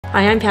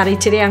Hi, I'm Patty.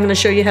 Today I'm going to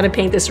show you how to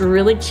paint this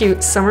really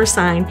cute summer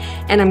sign,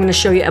 and I'm going to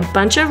show you a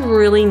bunch of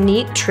really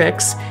neat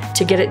tricks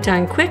to get it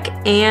done quick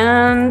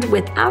and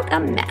without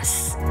a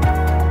mess.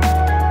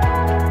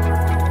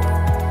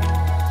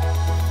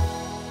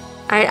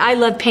 I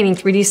love painting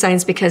 3D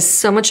signs because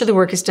so much of the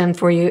work is done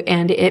for you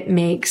and it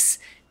makes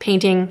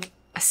painting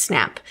a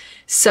snap.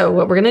 So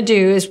what we're going to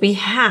do is we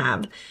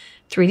have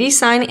 3D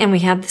sign and we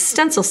have the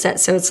stencil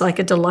set. So it's like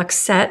a deluxe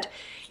set.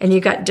 And you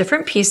got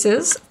different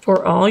pieces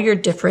for all your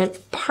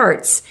different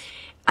parts.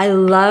 I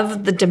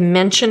love the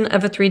dimension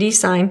of a 3D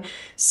sign.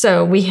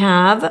 So we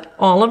have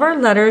all of our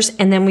letters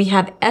and then we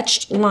have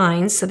etched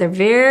lines. So they're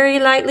very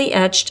lightly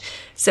etched.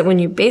 So when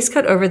you base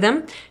coat over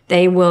them,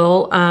 they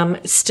will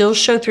still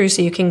show through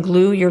so you can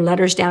glue your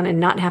letters down and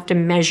not have to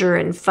measure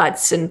and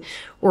futz and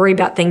worry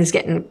about things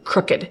getting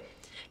crooked.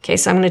 Okay,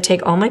 so I'm going to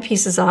take all my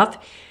pieces off.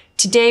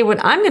 Today, what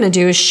I'm going to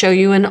do is show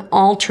you an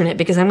alternate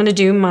because I'm going to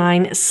do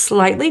mine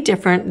slightly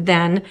different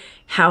than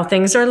how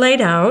things are laid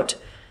out.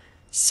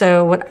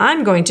 So what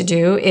I'm going to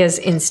do is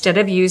instead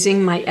of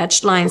using my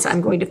etched lines,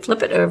 I'm going to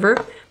flip it over.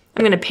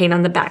 I'm going to paint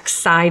on the back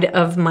side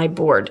of my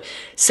board.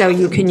 So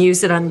you can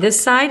use it on this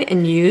side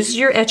and use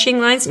your etching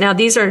lines. Now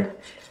these are,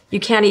 you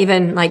can't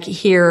even like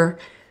hear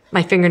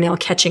my fingernail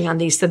catching on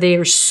these. So they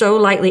are so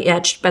lightly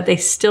etched, but they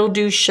still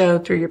do show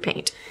through your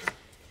paint.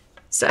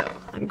 So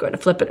I'm going to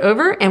flip it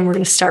over and we're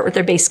going to start with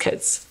our base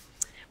coats.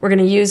 We're going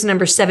to use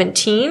number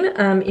 17.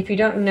 If you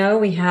don't know,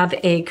 we have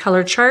a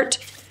color chart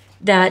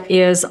that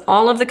is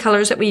all of the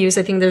colors that we use.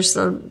 I think there's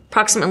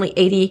approximately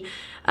 80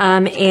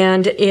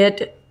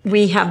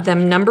 we have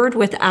them numbered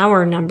with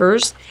our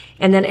numbers,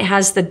 and then it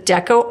has the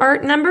Deco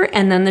Art number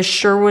and then the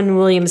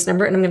Sherwin-Williams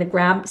number. And I'm going to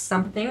grab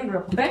something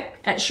real quick.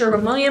 At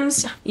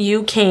Sherwin-Williams,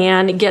 you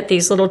can get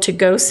these little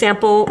to-go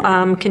sample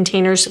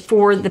containers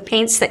for the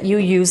paints that you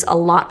use a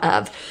lot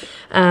of.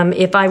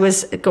 If I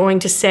was going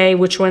to say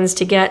which ones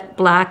to get,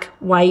 black,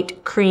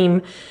 white,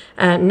 cream,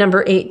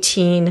 number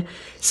 18,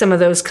 some of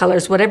those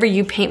colors, whatever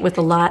you paint with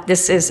a lot,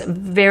 this is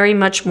very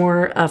much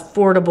more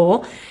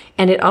affordable.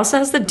 And it also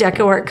has the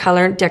Deco Art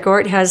color. Deco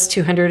Art has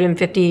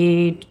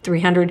 250,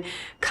 300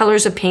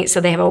 colors of paint,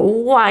 so they have a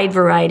wide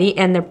variety,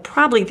 and they're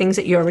probably things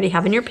that you already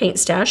have in your paint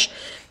stash.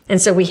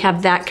 And so we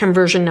have that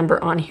conversion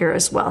number on here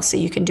as well, so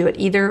you can do it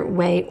either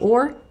way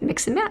or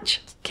mix and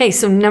match. Okay,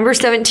 so number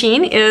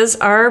 17 is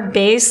our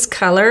base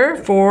color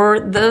for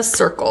the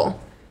circle.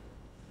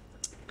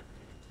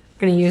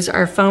 We're going to use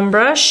our foam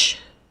brush.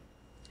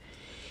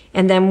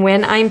 And then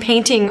when I'm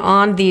painting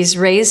on these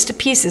raised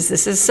pieces,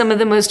 this is some of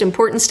the most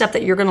important stuff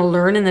that you're going to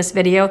learn in this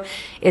video,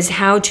 is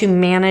how to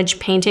manage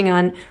painting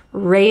on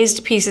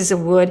raised pieces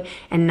of wood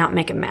and not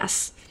make a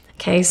mess.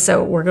 Okay,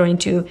 so we're going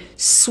to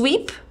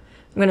sweep.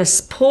 I'm going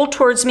to pull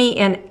towards me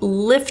and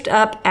lift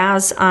up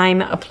as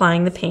I'm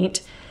applying the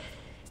paint.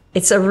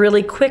 It's a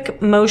really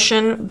quick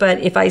motion, but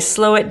if I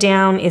slow it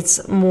down,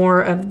 it's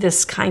more of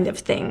this kind of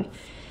thing.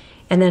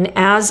 And then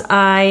as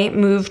I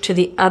move to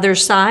the other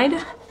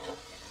side,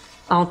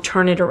 I'll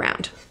turn it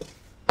around.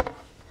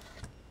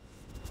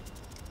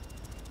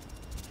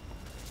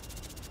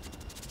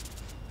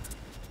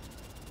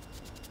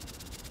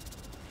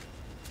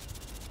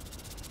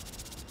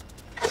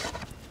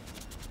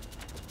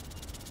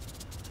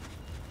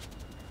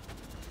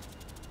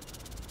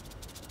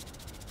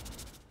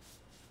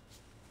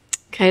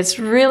 Okay, it's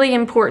really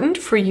important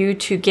for you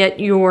to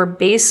get your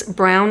base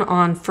brown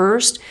on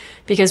first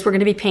because we're going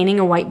to be painting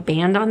a white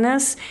band on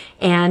this.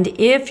 And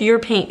if your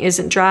paint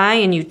isn't dry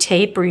and you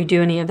tape or you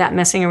do any of that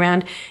messing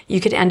around, you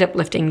could end up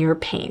lifting your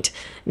paint.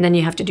 And then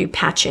you have to do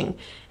patching.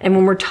 And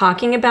when we're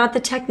talking about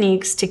the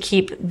techniques to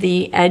keep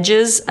the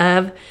edges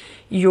of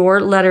your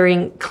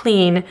lettering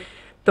clean,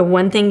 the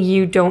one thing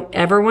you don't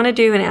ever want to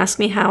do, and ask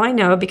me how I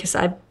know because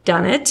I've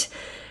done it,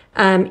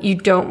 you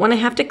don't want to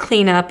have to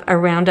clean up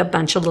around a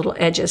bunch of little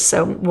edges.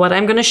 So what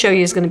I'm going to show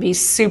you is going to be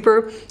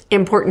super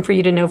important for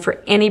you to know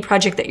for any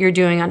project that you're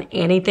doing on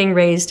anything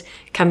raised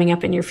coming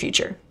up in your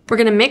future. We're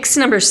going to mix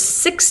number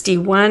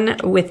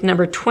 61 with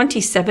number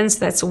 27, so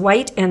that's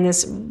white and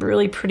this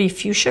really pretty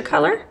fuchsia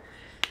color.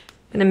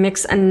 I'm going to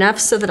mix enough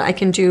so that I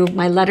can do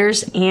my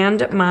letters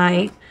and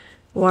my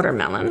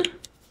watermelon.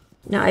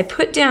 Now I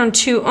put down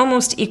two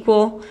almost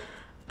equal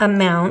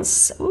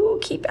amounts. Ooh,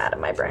 keep out of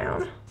my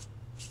brown.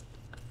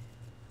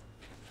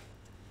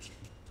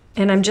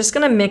 And I'm just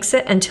going to mix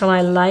it until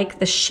I like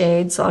the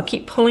shade. So I'll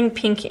keep pulling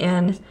pink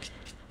in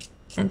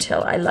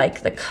until I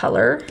like the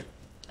color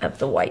of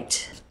the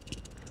white.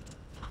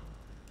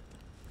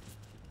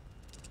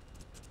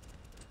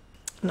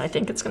 And I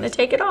think it's going to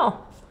take it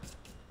all.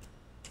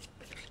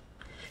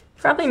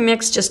 Probably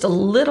mix just a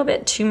little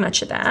bit too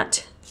much of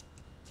that.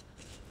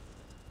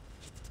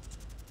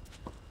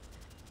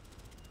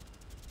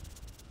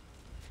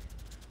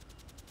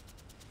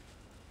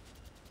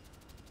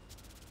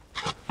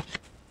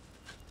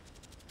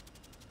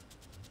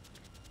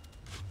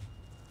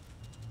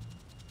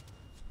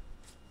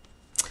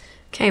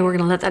 Okay, we're going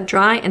to let that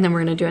dry and then we're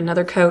going to do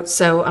another coat.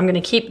 So I'm going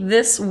to keep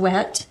this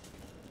wet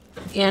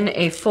in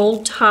a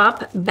full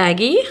top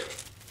baggie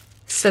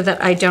so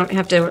that I don't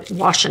have to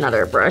wash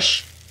another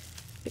brush.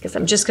 because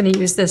I'm just going to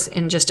use this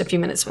in just a few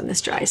minutes when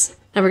this dries.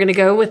 Now we're going to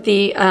go with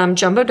the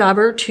Jumbo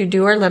Dauber to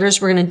do our letters.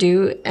 We're going to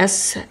do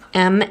S,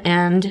 M,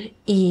 and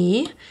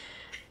E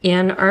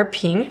in our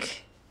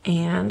pink,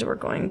 and we're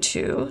going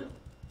to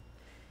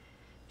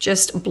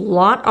just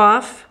blot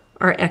off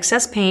our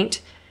excess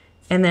paint,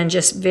 and then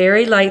just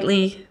very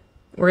lightly,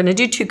 we're going to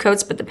do 2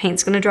 coats, but the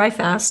paint's going to dry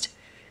fast.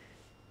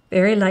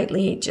 Very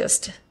lightly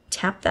just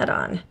tap that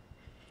on.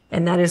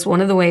 And that is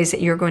one of the ways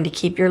that you're going to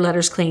keep your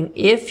letters clean.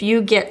 If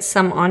you get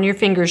some on your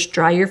fingers,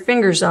 dry your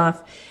fingers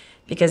off,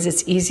 because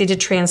it's easy to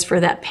transfer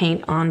that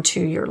paint onto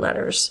your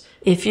letters.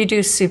 If you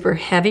do super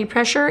heavy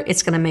pressure,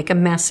 it's going to make a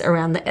mess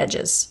around the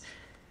edges.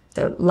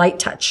 So light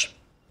touch.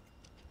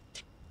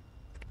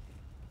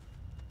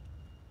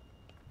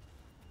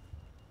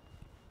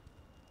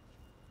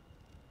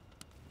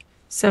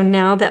 So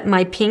now that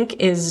my pink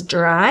is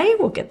dry,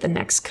 we'll get the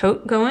next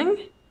coat going.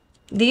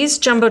 These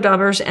Jumbo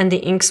Daubers and the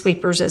ink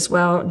sweepers as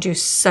well do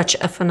such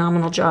a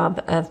phenomenal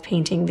job of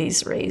painting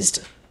these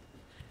raised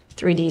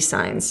 3D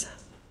signs.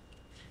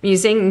 I'm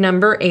using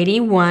number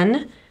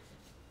 81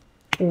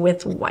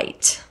 with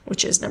white,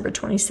 which is number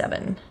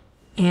 27.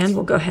 And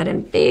we'll go ahead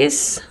and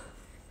base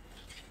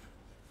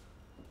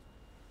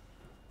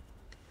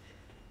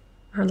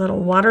our little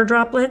water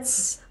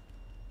droplets.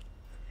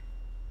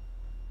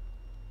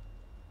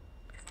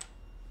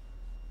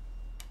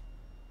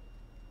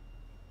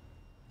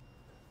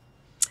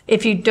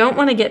 If you don't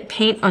want to get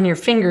paint on your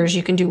fingers,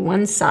 you can do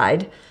one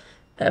side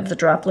of the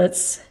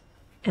droplets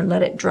and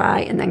let it dry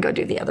and then go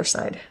do the other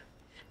side.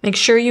 Make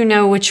sure you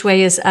know which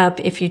way is up.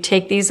 If you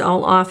take these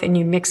all off and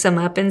you mix them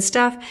up and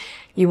stuff,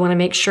 you want to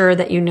make sure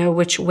that you know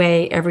which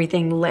way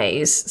everything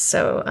lays.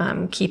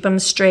 So keep them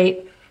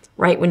straight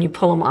right when you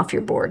pull them off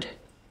your board.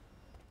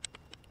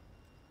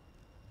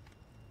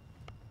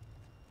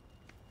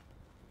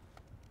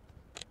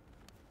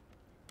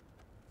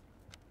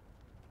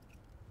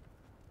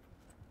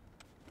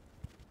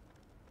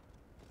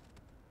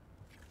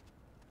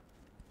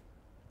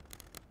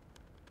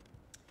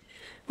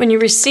 When you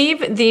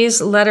receive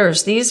these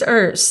letters, these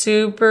are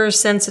super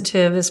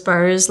sensitive as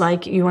far as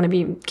like you want to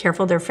be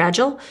careful, they're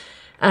fragile.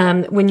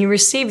 When you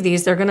receive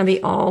these, they're going to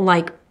be all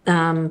like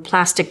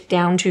plastic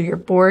down to your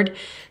board.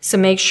 So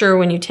make sure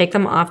when you take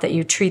them off that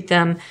you treat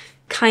them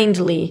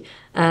kindly.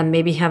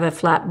 Maybe have a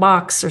flat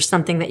box or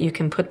something that you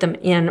can put them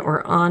in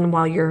or on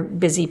while you're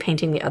busy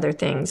painting the other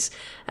things.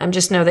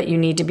 Just know that you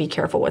need to be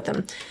careful with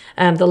them.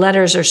 The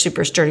letters are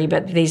super sturdy,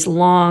 but these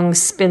long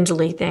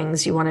spindly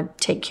things, you want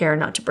to take care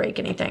not to break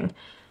anything.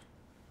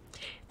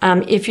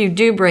 If you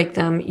do break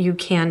them, you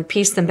can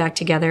piece them back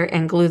together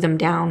and glue them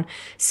down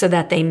so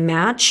that they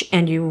match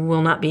and you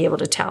will not be able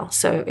to tell.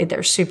 So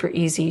they're super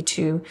easy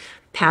to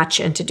patch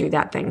and to do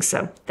that thing.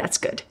 So that's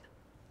good.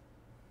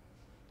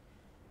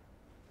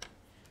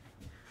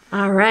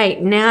 All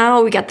right,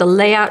 now we got the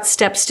layout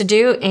steps to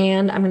do,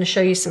 and I'm going to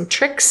show you some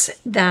tricks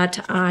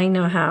that I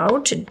know how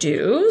to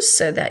do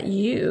so that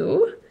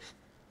you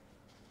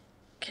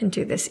can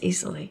do this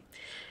easily.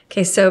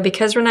 Okay, so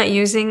because we're not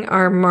using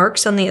our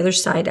marks on the other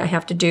side, I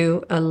have to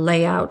do a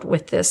layout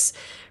with this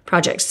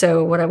project.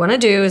 So what I want to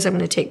do is I'm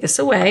going to take this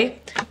away.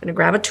 I'm going to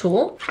grab a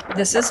tool.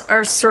 This is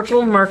our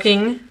circle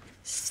marking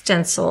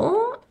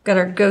stencil. Got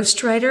our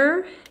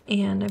ghostwriter,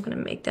 and I'm going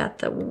to make that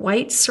the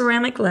white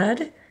ceramic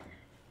lead.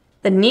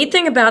 The neat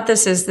thing about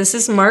this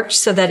is marked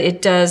so that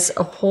it does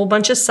a whole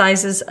bunch of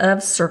sizes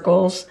of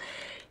circles.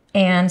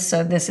 And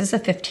so this is a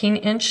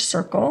 15-inch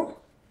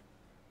circle.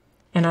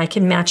 And I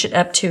can match it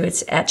up to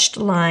its etched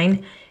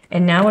line.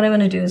 And now what I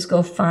want to do is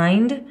go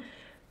find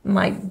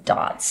my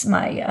dots,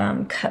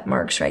 my cut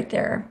marks right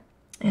there.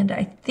 And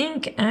I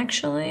think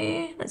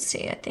actually, let's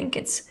see, I think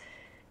it's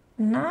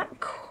not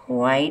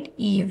quite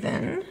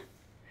even.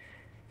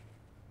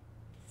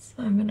 So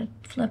I'm going to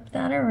flip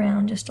that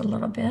around just a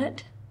little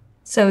bit.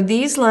 So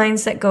these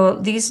lines that go,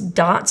 these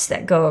dots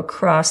that go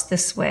across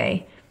this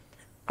way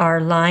are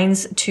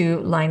lines to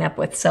line up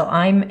with. So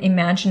I'm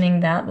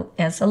imagining that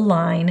as a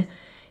line,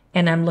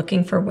 and I'm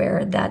looking for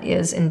where that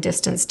is in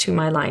distance to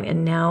my line.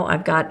 And now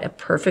I've got a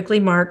perfectly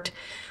marked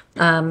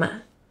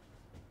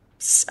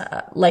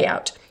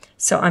layout.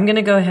 So I'm going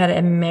to go ahead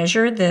and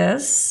measure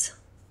this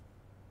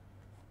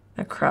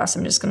across.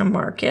 I'm just going to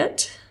mark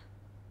it.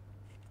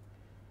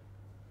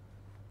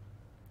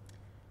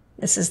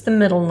 This is the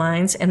middle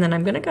lines, and then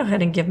I'm going to go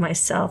ahead and give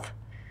myself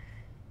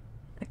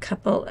a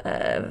couple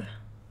of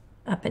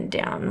up and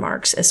down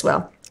marks as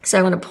well. So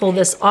I want to pull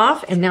this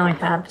off, and now I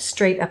have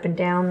straight up and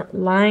down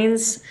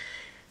lines.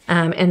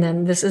 And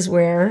then this is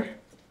where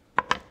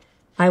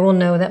I will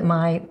know that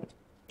my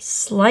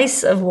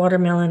slice of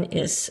watermelon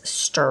is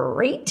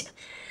straight,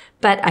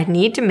 but I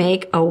need to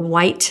make a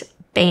white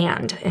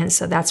band. And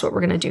so that's what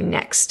we're going to do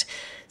next.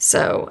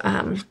 So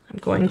I'm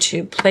going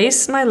to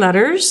place my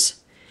letters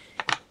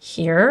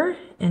here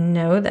and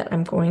know that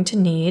I'm going to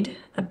need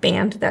a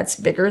band that's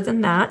bigger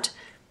than that.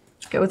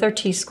 Go with our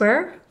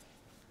T-square.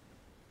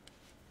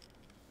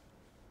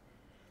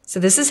 So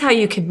this is how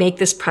you can make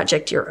this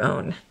project your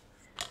own.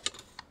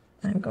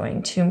 I'm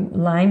going to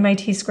line my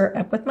T-square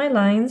up with my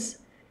lines,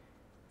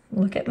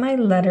 look at my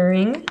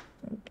lettering.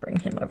 Bring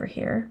him over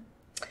here.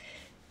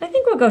 I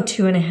think we'll go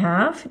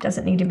 2.5. It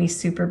doesn't need to be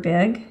super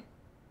big.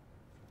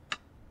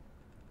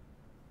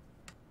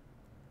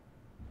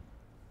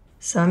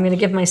 So I'm going to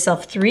give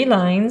myself 3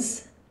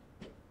 lines.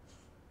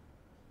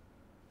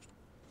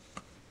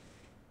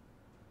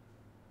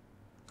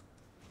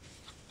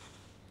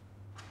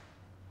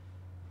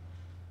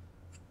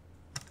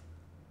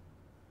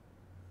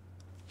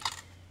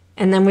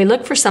 And then we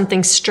look for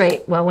something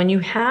straight. Well, when you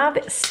have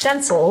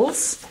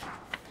stencils,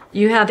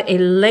 you have a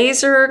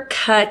laser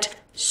cut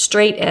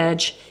straight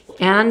edge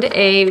and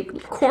a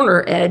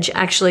corner edge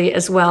actually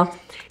as well.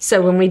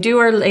 So when we do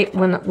our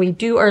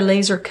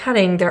laser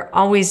cutting, they're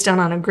always done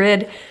on a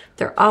grid.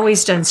 They're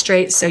always done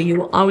straight, so you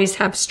will always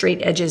have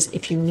straight edges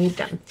if you need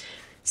them.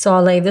 So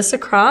I'll lay this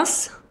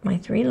across my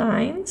 3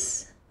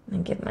 lines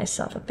and give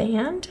myself a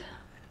band.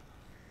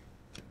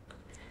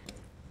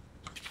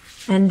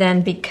 And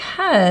then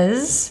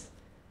because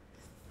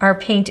our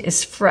paint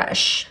is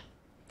fresh,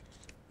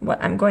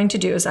 what I'm going to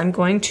do is I'm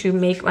going to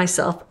make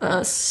myself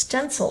a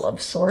stencil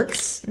of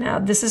sorts. Now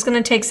this is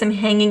going to take some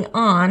hanging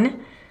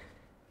on,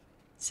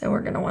 so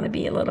we're going to want to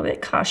be a little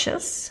bit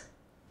cautious.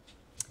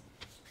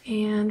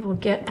 And we'll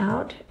get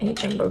out a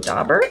jumbo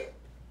dauber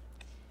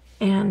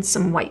and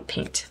some white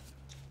paint.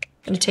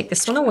 I'm going to take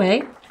this one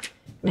away. I'm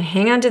going to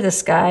hang on to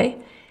this guy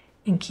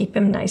and keep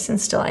him nice and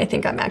still. I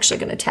think I'm actually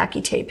going to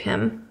tacky tape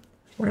him.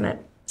 We're going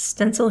to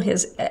stencil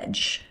his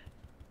edge.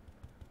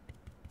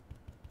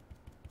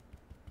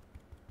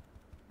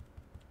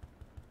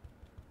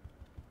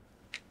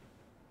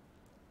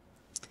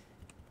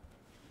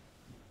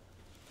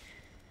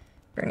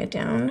 Bring it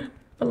down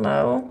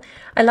below.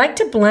 I like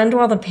to blend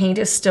while the paint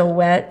is still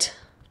wet.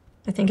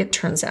 I think it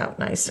turns out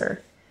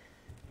nicer.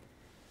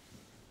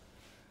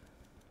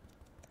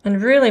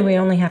 And really we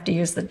only have to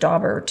use the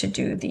dauber to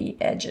do the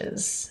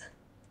edges.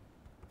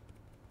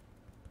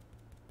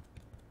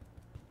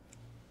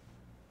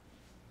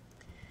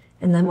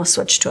 And then we'll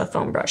switch to a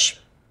foam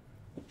brush.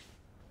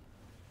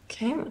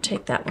 Okay, we'll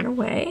take that one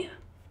away.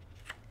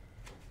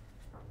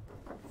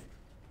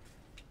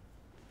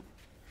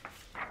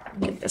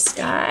 Get this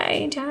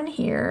guy down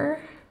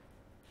here.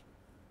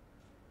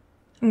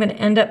 I'm going to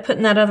end up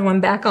putting that other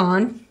one back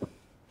on.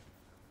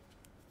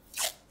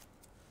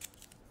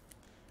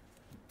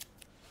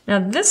 Now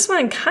this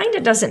one kind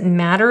of doesn't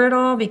matter at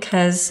all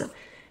because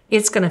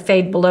it's going to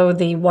fade below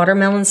the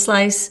watermelon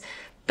slice,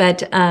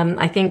 but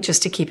I think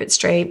just to keep it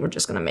straight, we're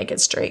just going to make it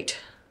straight.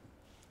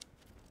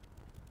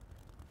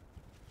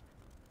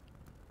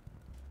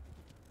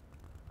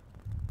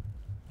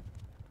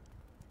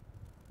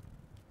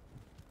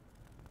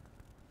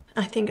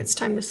 I think it's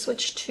time to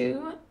switch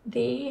to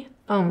the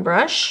foam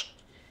brush,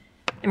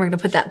 and we're going to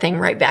put that thing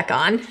right back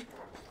on.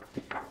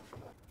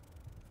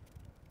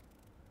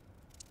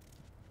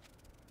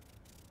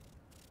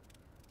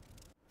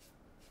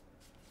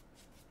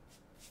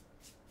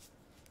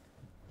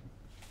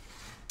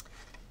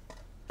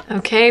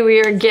 Okay, we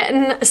are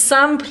getting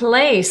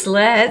someplace.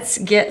 Let's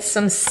get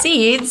some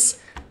seeds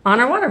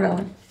on our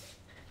watermelon.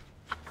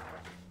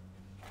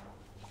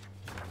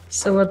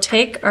 So we'll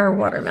take our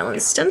watermelon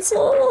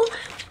stencil.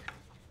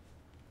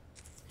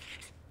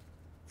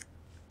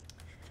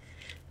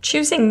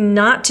 Choosing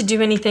not to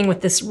do anything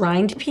with this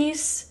rind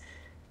piece.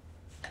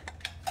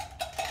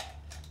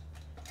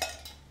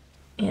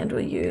 And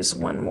we'll use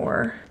one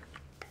more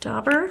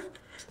dauber.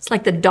 It's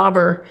like the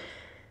dauber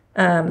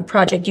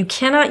project. You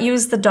cannot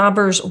use the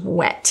daubers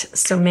wet.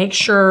 So make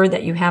sure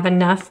that you have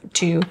enough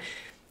to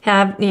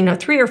have,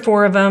 3 or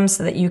 4 of them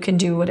so that you can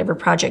do whatever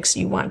projects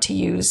you want to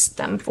use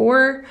them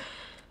for.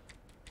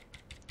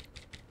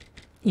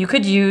 You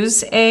could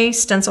use a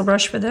stencil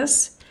brush for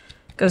this.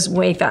 It goes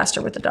way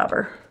faster with the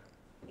dauber.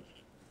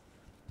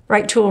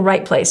 Right tool,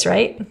 right place,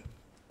 right?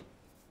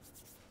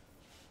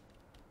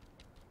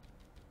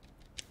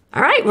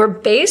 All right, we're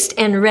based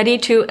and ready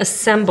to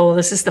assemble.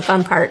 This is the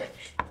fun part.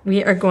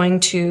 We are going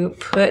to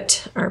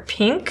put our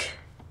pink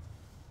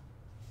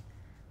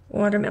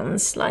watermelon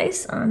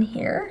slice on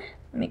here.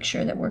 Make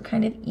sure that we're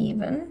kind of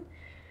even.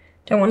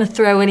 Don't want to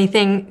throw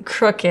anything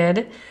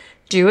crooked.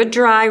 Do a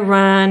dry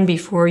run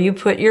before you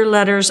put your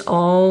letters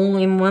all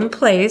in one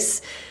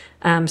place.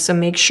 So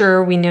make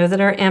sure we know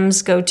that our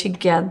M's go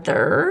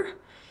together.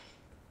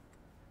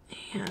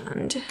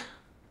 And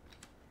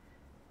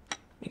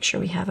make sure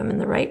we have them in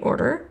the right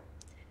order.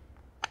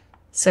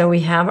 So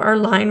we have our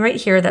line right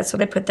here. That's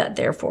what I put that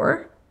there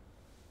for.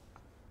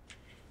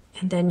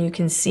 And then you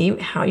can see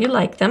how you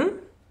like them.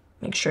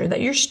 Make sure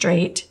that you're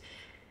straight.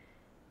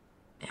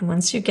 And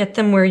once you get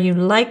them where you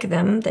like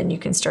them, then you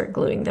can start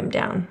gluing them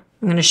down.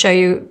 I'm going to show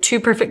you 2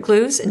 perfect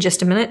glues in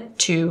just a minute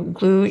to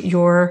glue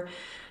your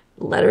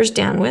letters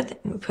down with.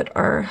 We put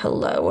our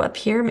hello up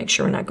here. Make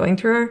sure we're not going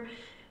through our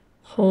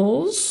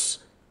holes.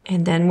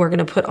 And then we're going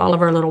to put all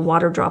of our little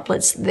water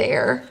droplets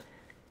there.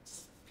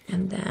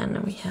 And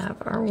then we have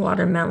our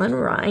watermelon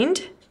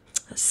rind.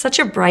 Such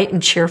a bright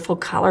and cheerful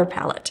color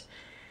palette.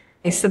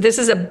 Okay, so this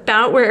is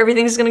about where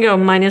everything's going to go,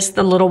 minus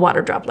the little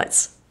water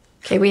droplets.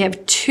 Okay, we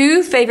have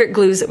two favorite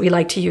glues that we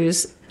like to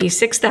use,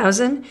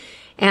 E6000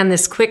 and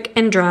this quick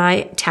and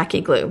dry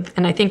tacky glue.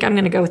 And I think I'm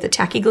gonna go with the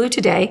tacky glue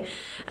today.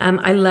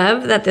 I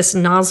love that this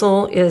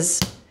nozzle is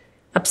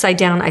upside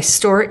down. I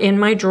store it in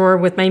my drawer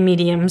with my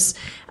mediums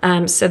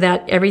so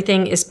that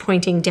everything is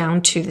pointing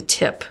down to the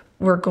tip.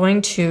 We're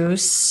going to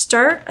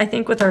start, I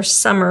think, with our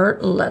summer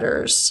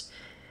letters.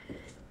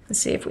 Let's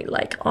see if we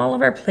like all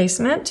of our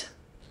placement.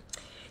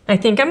 I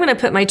think I'm gonna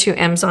put my two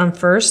M's on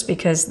first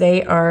because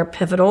they are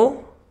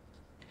pivotal.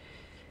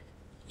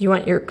 You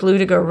want your glue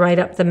to go right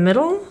up the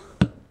middle.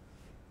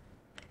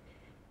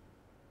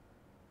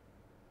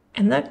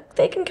 And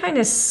they can kind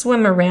of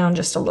swim around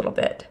just a little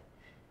bit.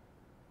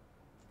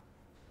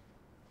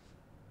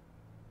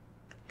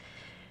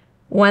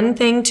 One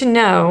thing to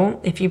know,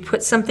 if you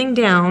put something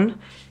down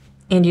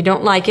and you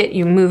don't like it,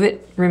 you move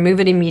it, remove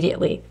it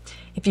immediately.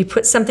 If you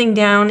put something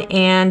down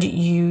and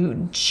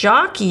you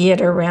jockey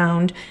it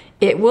around,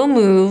 it will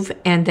move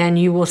and then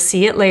you will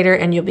see it later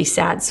and you'll be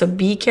sad. So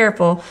be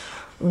careful,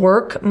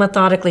 work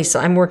methodically. So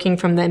I'm working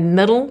from the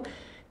middle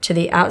to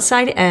the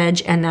outside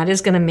edge, and that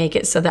is gonna make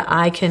it so that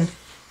I can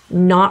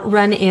not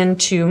run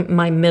into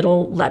my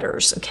middle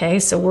letters, okay?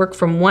 So work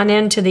from one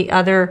end to the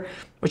other,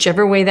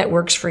 whichever way that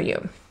works for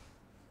you.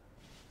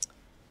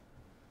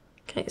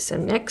 Okay, so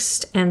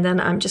next, and then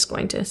I'm just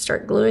going to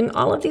start gluing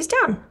all of these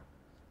down.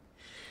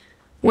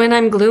 When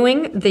I'm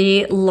gluing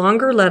the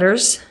longer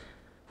letters,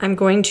 I'm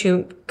going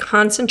to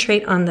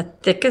concentrate on the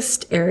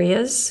thickest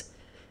areas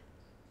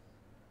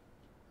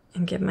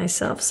and give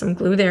myself some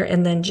glue there,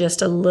 and then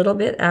just a little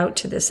bit out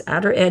to this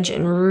outer edge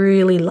and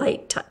really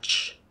light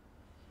touch.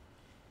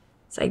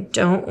 So I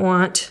don't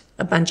want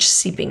a bunch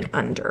seeping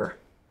under.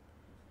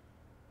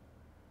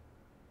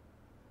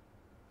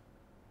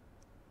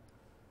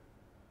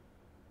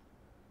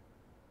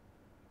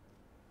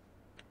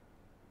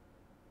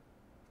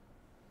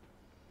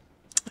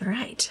 All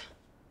right.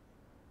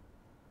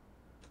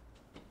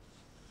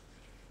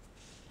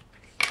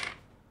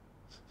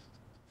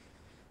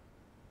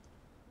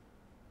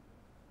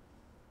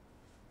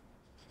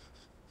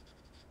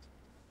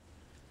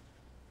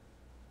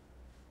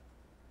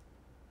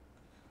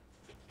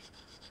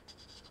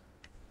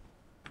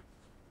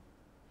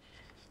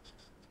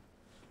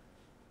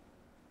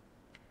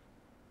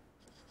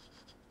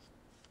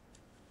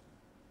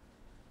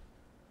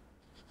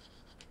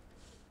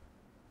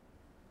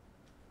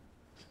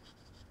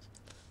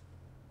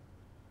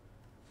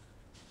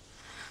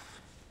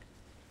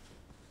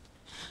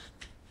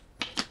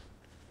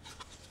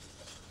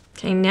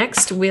 Okay,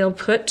 next we'll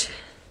put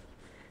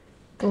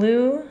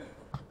glue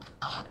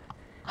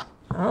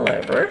all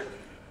over.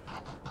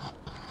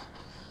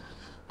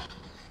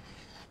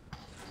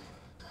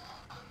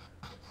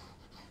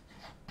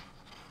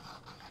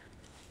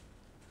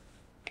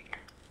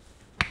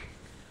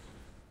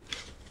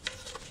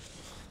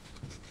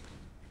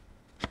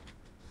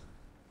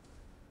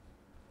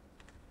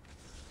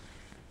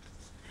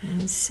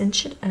 And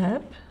cinch it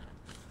up.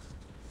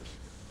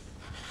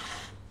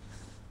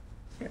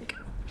 There we go.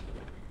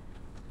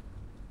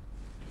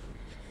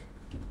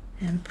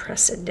 And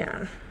press it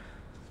down.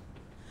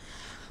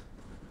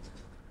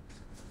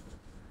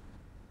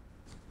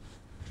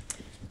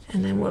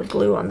 And then we'll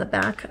glue on the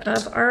back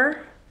of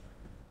our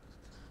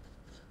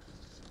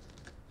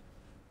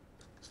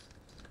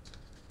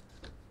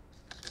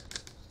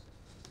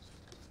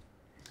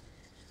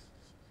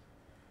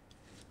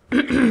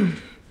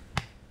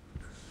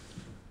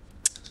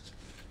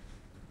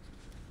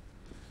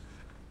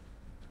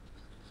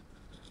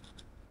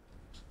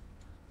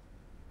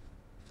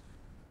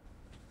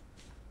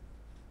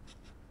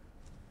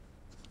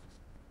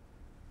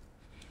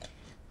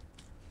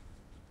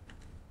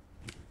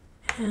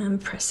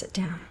and press it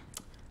down.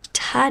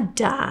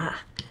 Ta-da!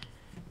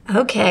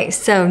 Okay,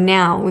 so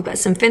now we've got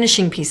some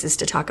finishing pieces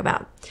to talk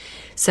about.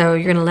 So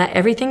you're gonna let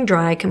everything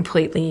dry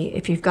completely.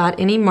 If you've got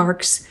any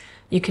marks,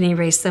 you can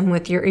erase them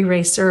with your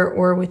eraser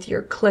or with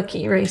your click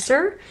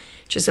eraser,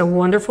 which is a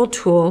wonderful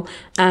tool.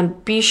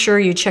 Be sure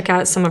you check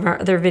out some of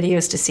our other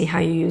videos to see how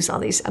you use all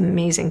these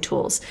amazing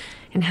tools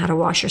and how to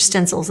wash your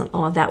stencils and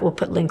all of that. We'll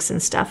put links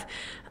and stuff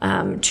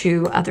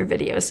to other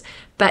videos.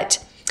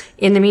 But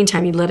in the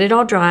meantime, you let it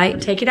all dry,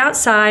 take it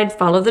outside,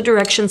 follow the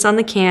directions on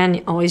the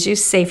can. Always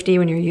use safety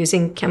when you're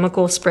using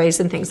chemical sprays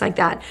and things like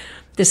that.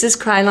 This is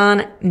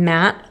Krylon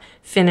Matte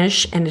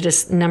Finish, and it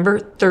is number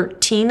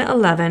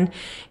 1311,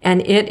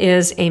 and it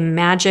is a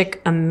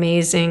magic,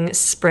 amazing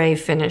spray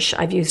finish.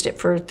 I've used it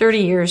for 30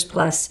 years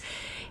plus,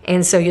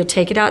 and so you'll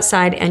take it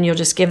outside and you'll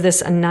just give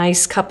this a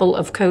nice couple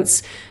of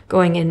coats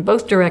going in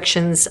both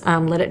directions,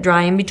 let it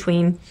dry in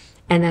between,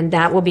 and then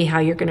that will be how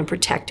you're gonna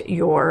protect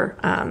your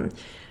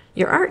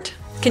art.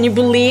 Can you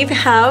believe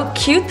how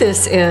cute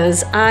this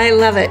is? I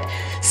love it.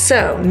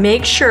 So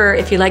make sure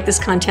if you like this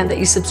content that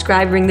you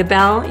subscribe, ring the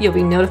bell. You'll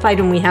be notified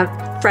when we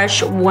have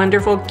fresh,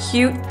 wonderful,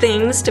 cute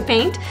things to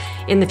paint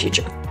in the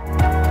future.